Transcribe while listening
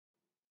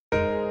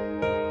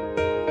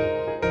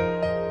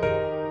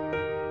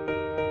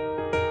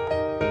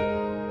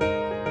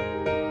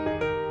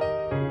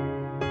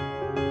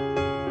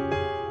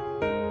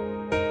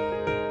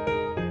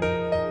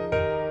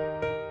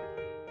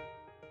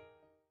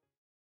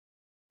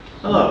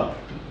Hello,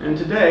 and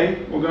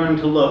today we're going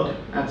to look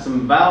at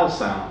some vowel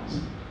sounds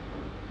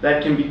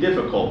that can be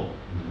difficult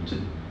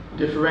to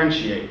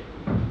differentiate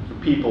for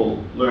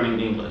people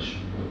learning English.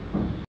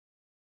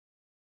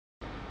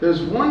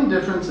 There's one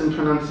difference in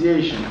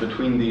pronunciation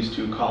between these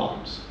two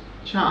columns.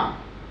 Chang,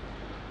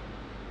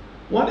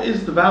 what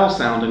is the vowel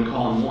sound in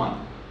column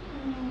 1?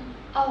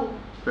 O.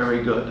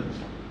 Very good.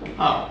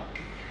 O.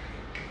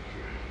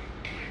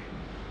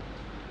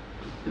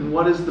 And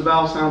what is the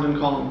vowel sound in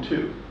column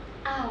 2?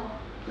 Ow.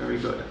 Very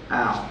good.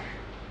 Ow.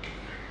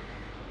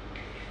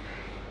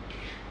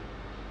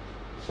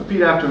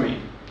 Repeat after me.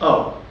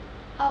 O.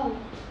 O.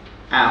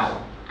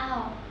 Ow.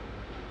 Ow.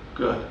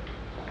 Good.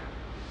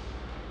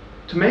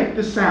 To make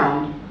the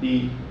sound,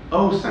 the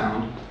O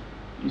sound,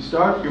 you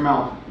start your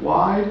mouth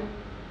wide,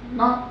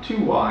 not too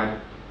wide,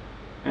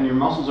 and your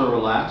muscles are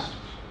relaxed.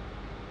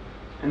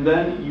 And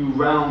then you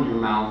round your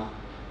mouth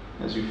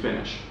as you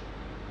finish.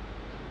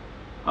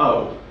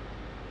 O.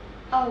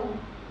 O.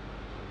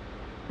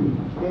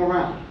 More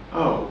round.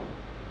 O.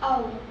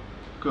 O.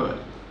 Good.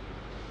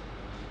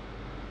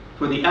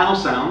 For the ow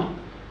sound,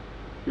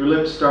 your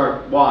lips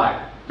start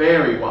wide,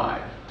 very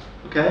wide,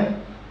 okay?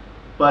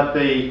 But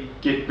they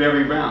get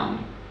very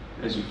round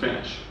as you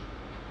finish.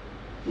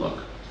 Look.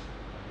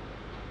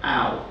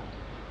 Ow.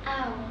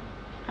 Ow.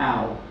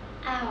 Ow.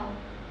 Ow.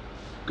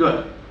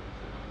 Good.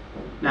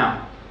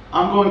 Now,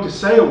 I'm going to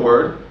say a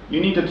word.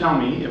 You need to tell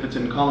me if it's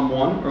in column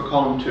 1 or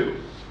column 2,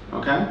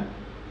 okay?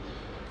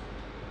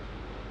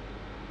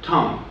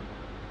 Tongue.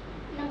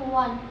 Number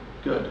 1.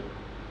 Good.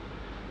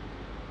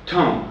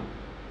 Tone.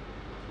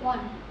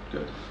 1.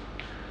 Good.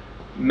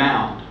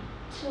 Mound.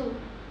 2.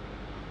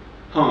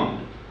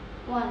 Honed.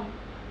 1.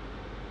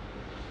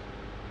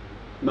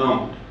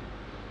 Moaned.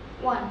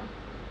 1.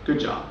 Good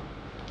job.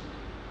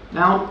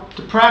 Now,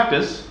 to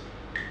practice,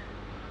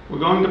 we're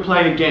going to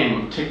play a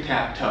game of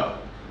tic-tac-toe,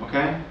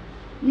 okay?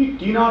 Do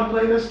you know how to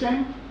play this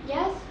game?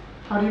 Yes.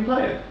 How do you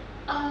play it?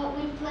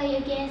 We play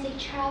against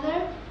each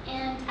other,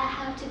 and I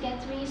have to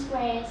get 3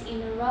 squares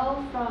in a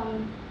row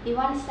from the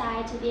one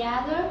side to the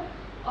other,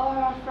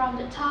 or from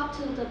the top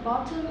to the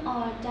bottom,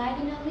 or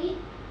diagonally,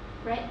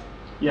 right?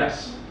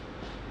 Yes.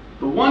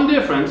 The one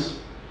difference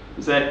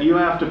is that you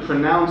have to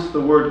pronounce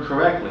the word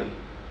correctly.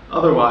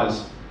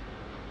 Otherwise,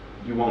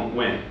 you won't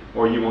win,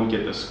 or you won't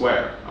get the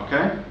square,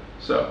 okay?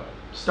 So,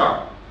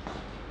 start.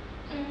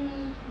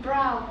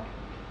 Brown.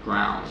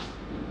 Brown.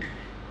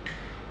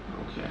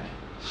 Okay.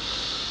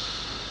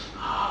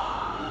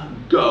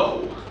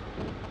 Go.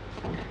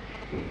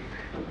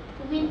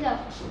 Window.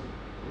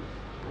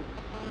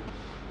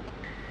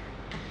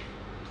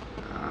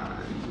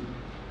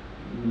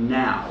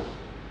 Now.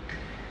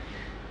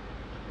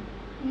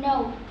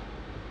 No.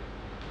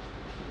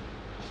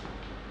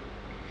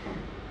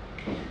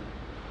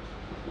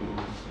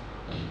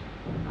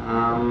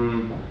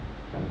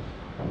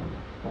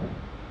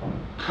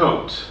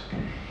 Coat.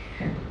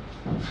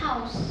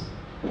 House.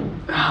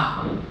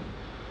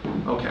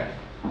 Okay.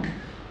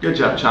 Good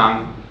job,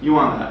 Chang. You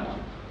won that one.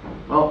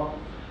 Well,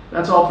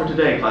 that's all for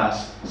today,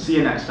 class. See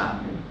you next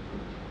time.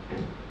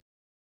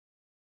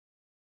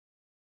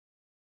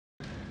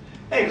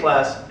 Hey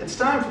class, it's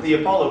time for the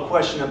Apollo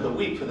question of the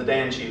week for the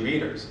Danchi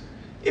readers.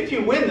 If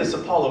you win this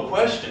Apollo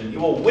question, you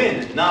will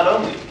win not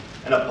only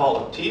an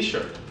Apollo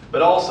t-shirt,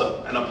 but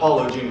also an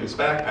Apollo Juniors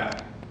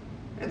backpack.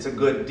 It's a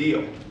good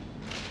deal.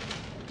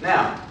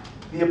 Now,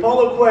 the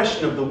Apollo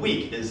question of the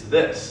week is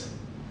this.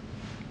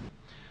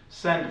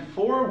 Send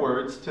 4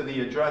 words to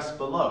the address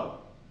below.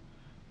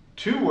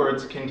 2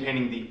 words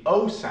containing the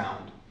O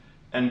sound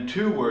and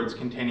 2 words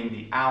containing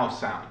the ow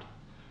sound.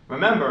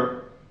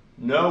 Remember,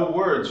 no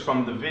words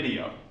from the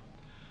video.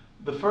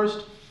 The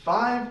first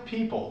 5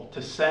 people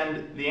to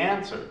send the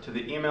answer to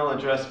the email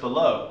address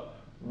below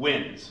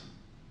wins.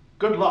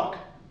 Good luck!